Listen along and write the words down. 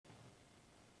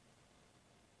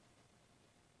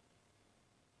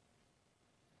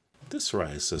this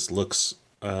psoriasis looks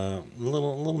a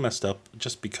little messed up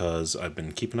just because I've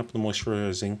been keeping up the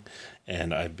moisturizing,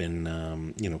 and I've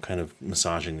been you know, kind of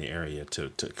massaging the area to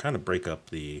kind of break up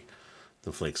the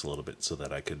flakes a little bit so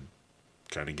that I could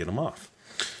kind of get them off.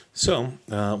 So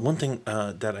one thing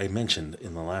that I mentioned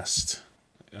in the last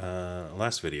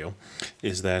video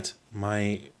is that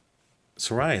my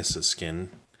psoriasis skin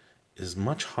is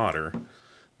much hotter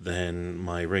than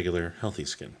my regular healthy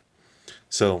skin.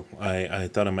 So I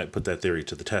thought I might put that theory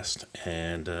to the test,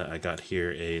 and I got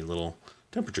here a little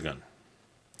temperature gun.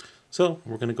 So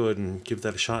we're going to go ahead and give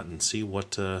that a shot and see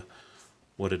what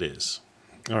it is.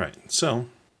 All right, so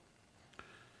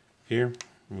here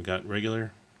we got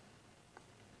regular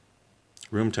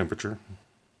room temperature.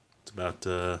 It's about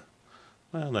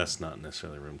well, that's not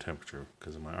necessarily room temperature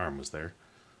because my arm was there,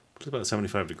 but it's about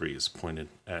 75 degrees pointed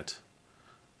at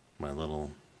my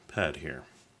little pad here.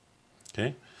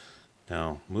 Okay,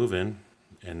 now move in,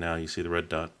 and now you see the red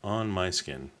dot on my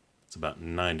skin. It's about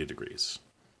 90 degrees.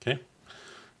 Okay,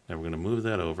 now we're going to move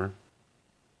that over.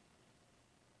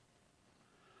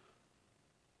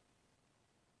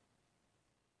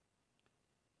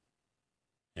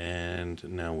 And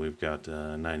now we've got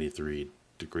 93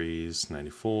 degrees,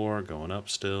 94, going up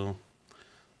still.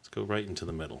 Let's go right into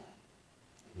the middle.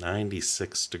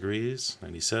 96 degrees,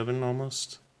 97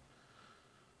 almost.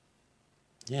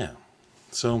 Yeah,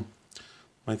 so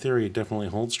my theory definitely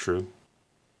holds true.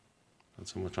 Not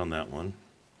so much on that one.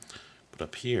 But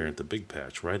up here at the big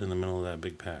patch, right in the middle of that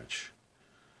big patch,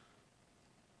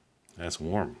 that's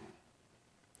warm.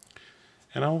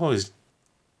 And I'll always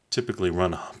typically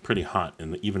run pretty hot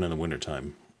even in the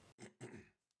wintertime.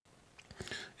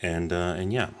 And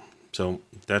yeah, so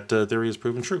that theory is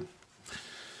proven true.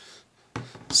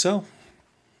 So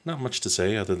not much to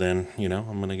say other than, you know,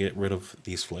 I'm gonna get rid of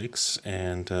these flakes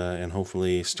and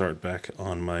hopefully start back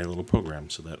on my little program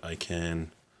so that I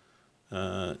can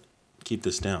keep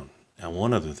this down. Now,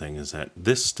 one other thing is that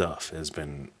this stuff has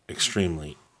been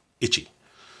extremely itchy.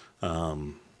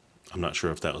 I'm not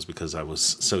sure if that was because I was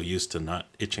so used to not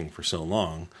itching for so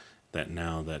long that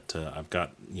now that I've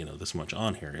got, you know, this much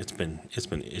on here, it's been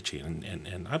itchy,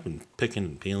 and I've been picking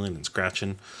and peeling and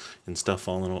scratching and stuff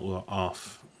falling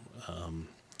off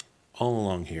all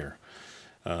along here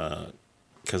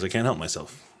because I can't help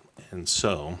myself. And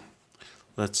so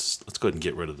let's go ahead and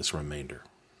get rid of this remainder.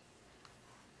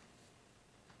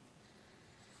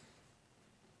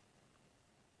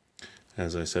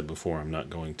 As I said before, I'm not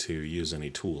going to use any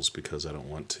tools because I don't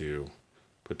want to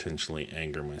potentially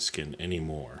anger my skin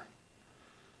anymore.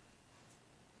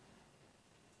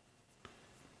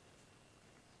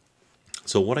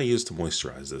 So what I used to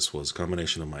moisturize this was a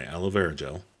combination of my aloe vera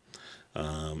gel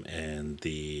and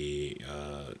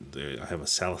I have a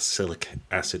salicylic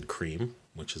acid cream,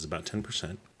 which is about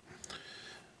 10%.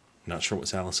 Not sure what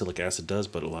salicylic acid does,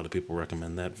 but a lot of people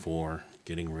recommend that for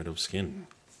getting rid of skin.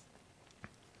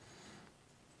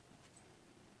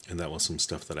 And that was some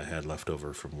stuff that I had left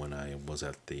over from when I was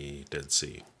at the Dead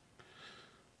Sea.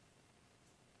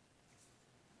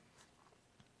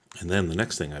 And then the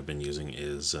next thing I've been using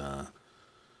is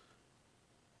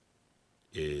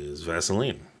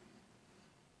Vaseline.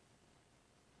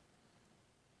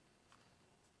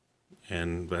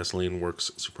 And Vaseline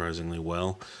works surprisingly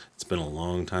well. It's been a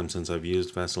long time since I've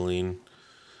used Vaseline,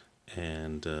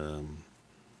 and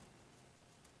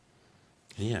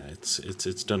yeah,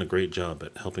 it's done a great job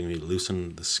at helping me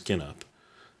loosen the skin up,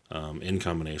 in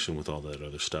combination with all that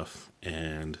other stuff,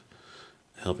 and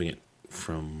helping it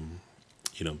from,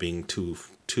 you know, being too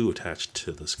attached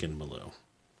to the skin below.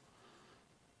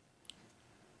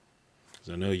 Because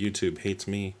I know YouTube hates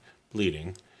me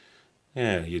bleeding.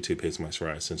 Yeah, YouTube hates my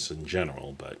psoriasis in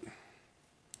general, but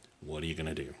what are you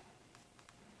gonna do?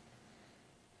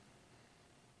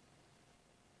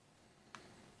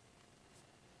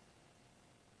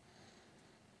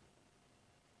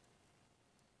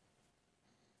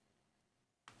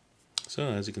 So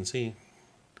as you can see, it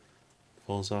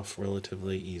falls off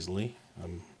relatively easily.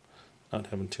 I'm not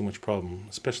having too much problem,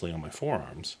 especially on my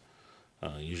forearms.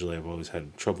 Usually I've always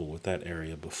had trouble with that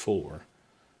area before.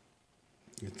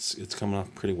 It's coming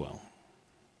off pretty well.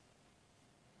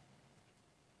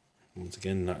 Once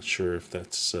again, not sure if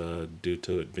that's due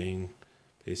to it being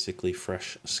basically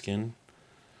fresh skin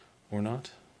or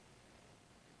not.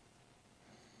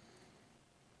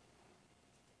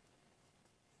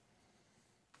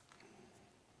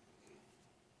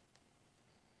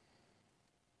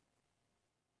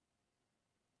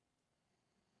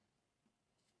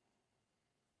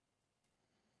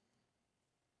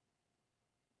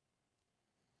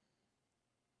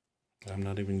 I'm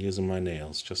not even using my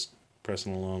nails, just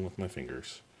pressing along with my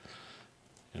fingers.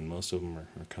 and most of them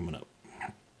are coming up.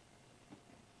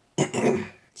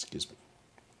 Excuse me.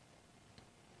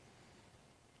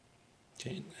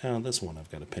 Okay, now this one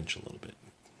I've got to pinch a little bit,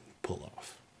 pull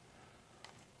off.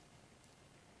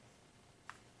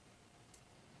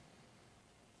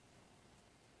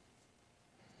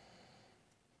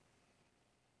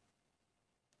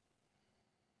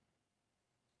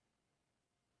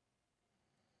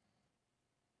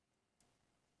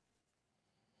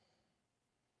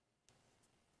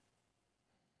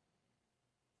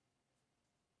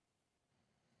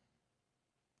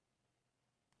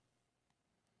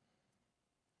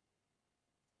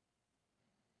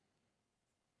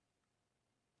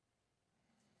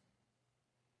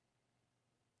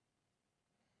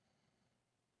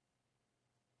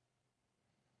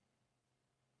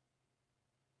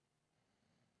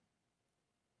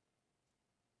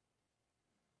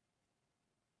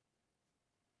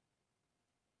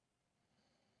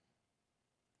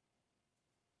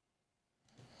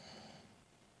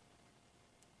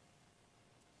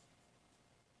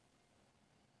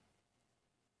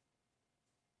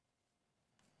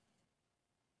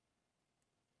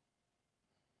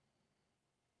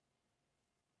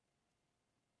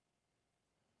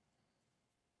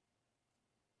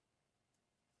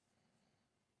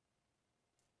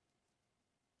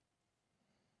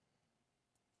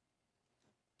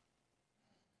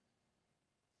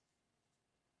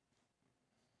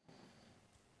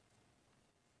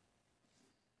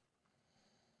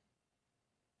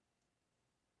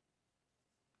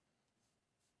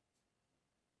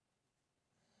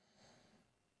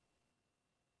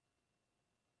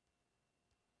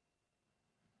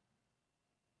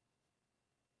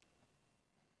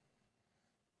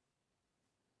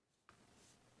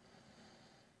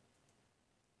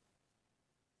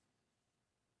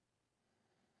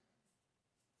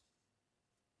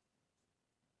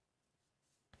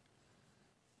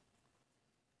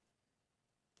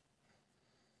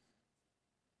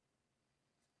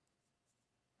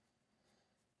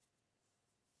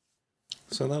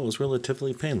 So that was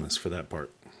relatively painless for that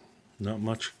part. Not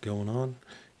much going on.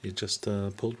 It just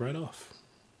pulled right off.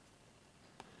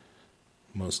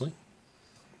 Mostly.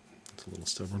 It's a little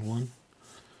stubborn one.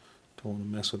 Don't want to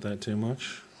mess with that too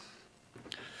much.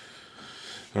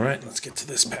 Alright, let's get to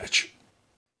this patch.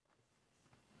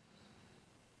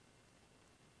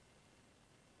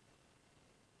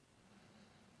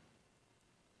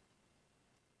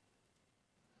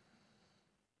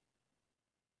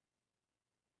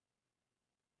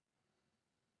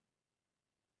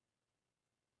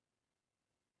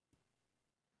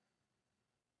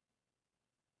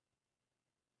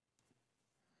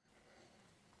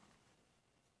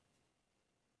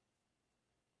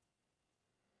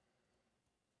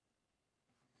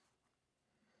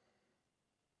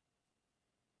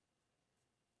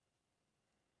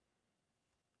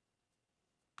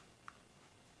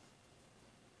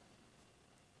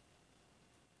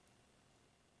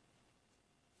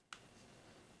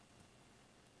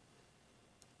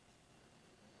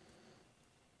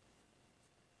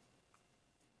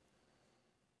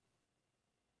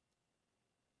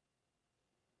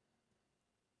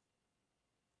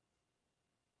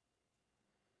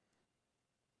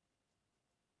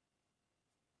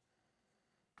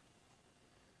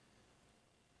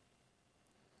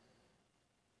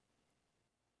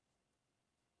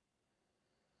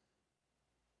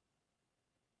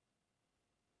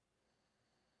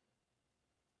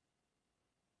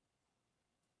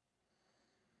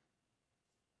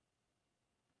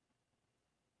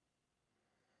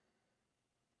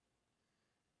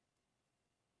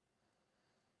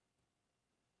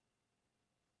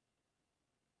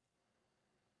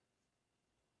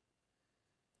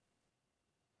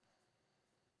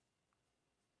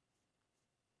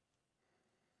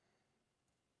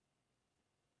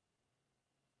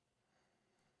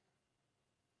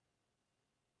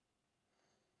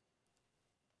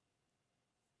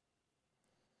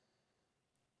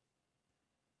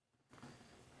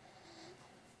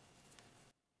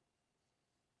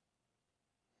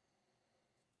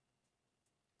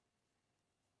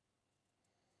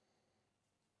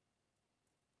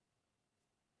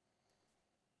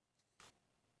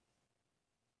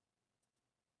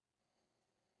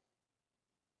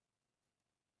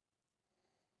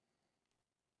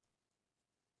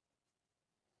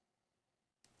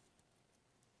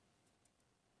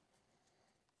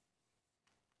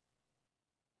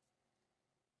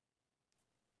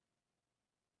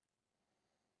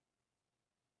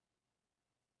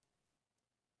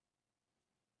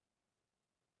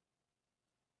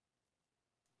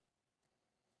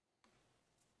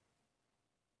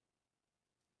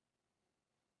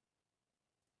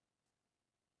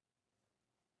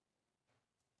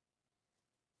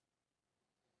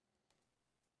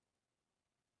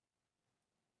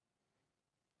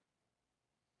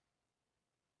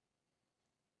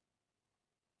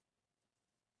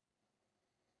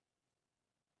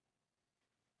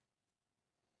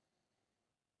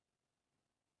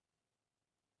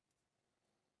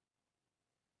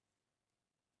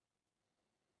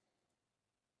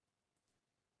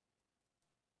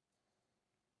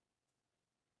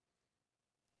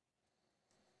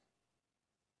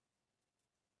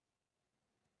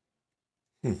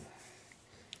 A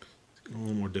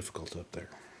little more difficult up there.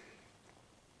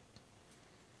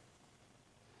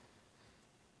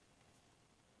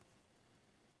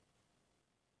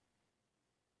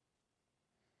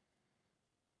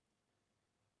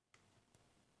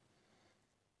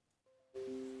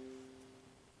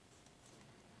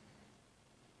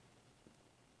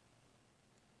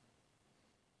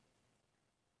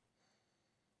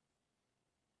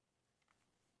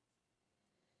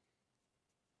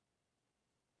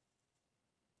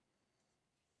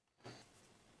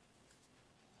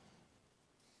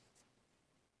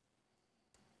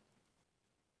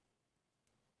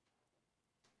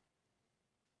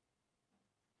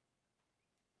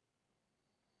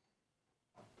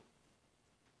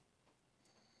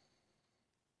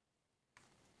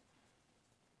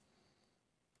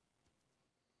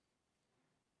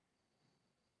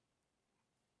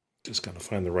 Just got to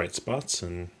find the right spots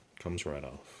and it comes right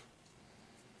off.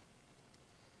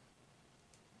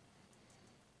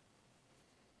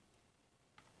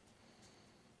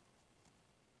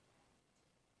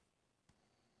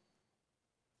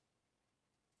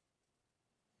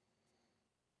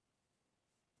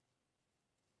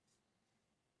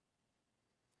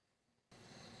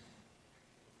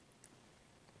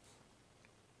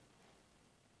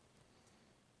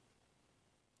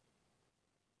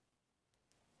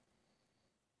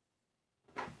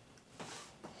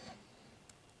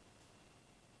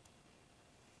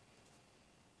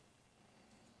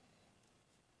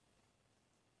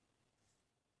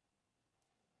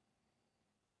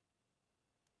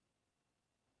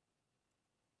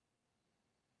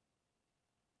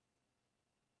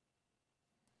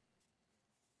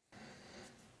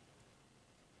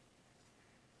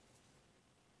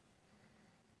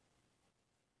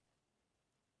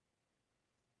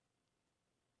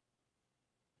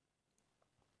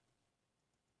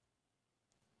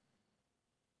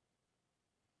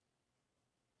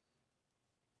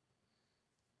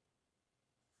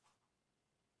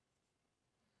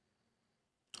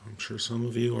 I'm sure some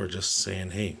of you are just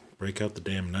saying, hey, break out the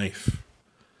damn knife.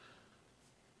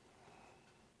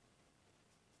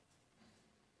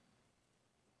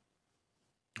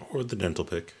 Or the dental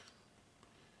pick.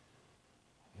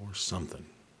 Or something.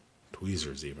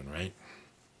 Tweezers even, right?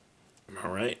 Am I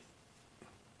right?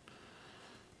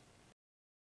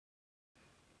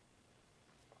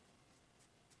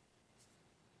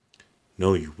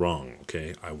 No, you're wrong,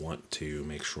 okay? I want to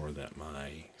make sure that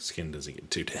my skin doesn't get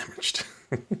too damaged.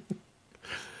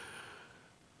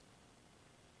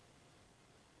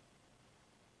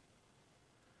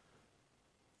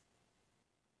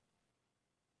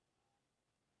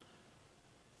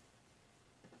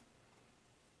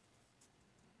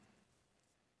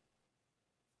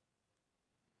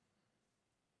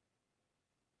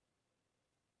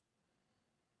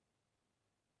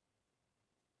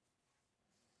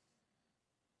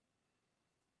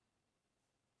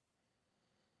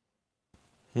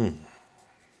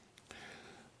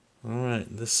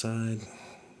 Alright, this side,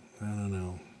 I don't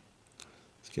know.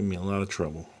 It's giving me a lot of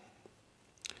trouble.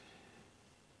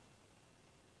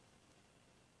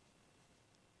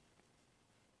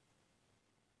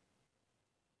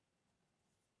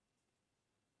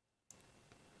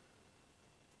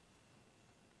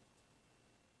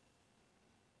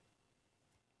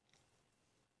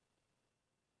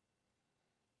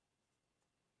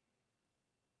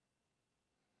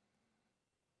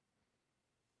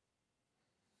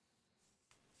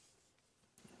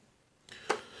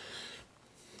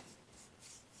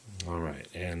 Alright,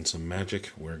 and some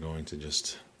magic. We're going to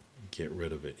just get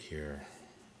rid of it here.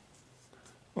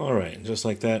 Alright, just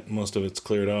like that, most of it's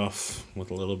cleared off with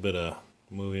a little bit of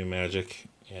movie magic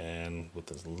and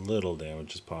with as little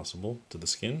damage as possible to the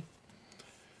skin.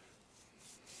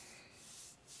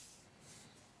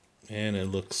 And it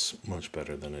looks much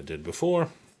better than it did before.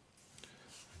 I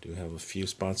do have a few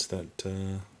spots that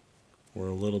were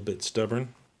a little bit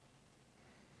stubborn,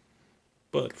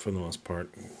 but for the most part,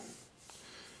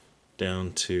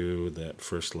 down to that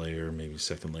first layer, maybe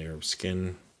second layer of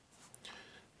skin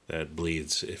that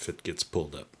bleeds if it gets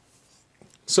pulled up.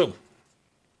 So,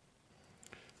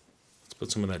 let's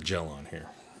put some of that gel on here.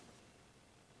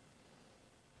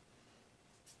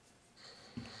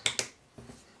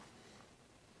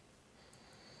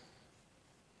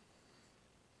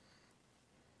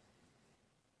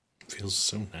 Feels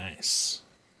so nice.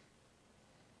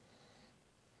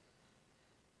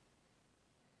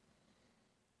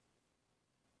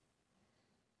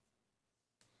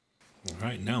 All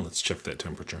right, now let's check that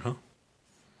temperature, huh?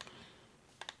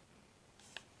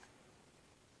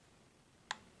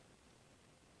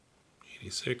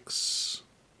 86,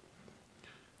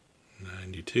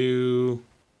 92,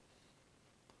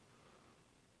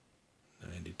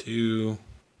 42.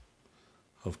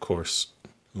 Of course,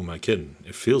 who am I kidding?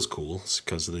 It feels cool. It's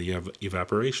because of the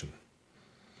evaporation.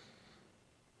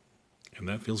 And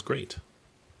that feels great.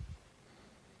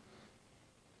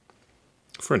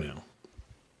 For now.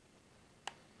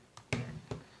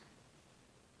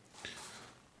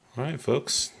 Alright,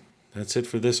 folks. That's it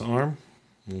for this arm.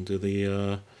 We'll do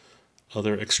the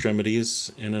other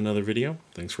extremities in another video.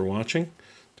 Thanks for watching.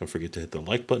 Don't forget to hit the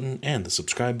like button and the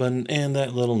subscribe button and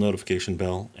that little notification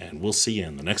bell. And we'll see you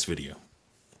in the next video.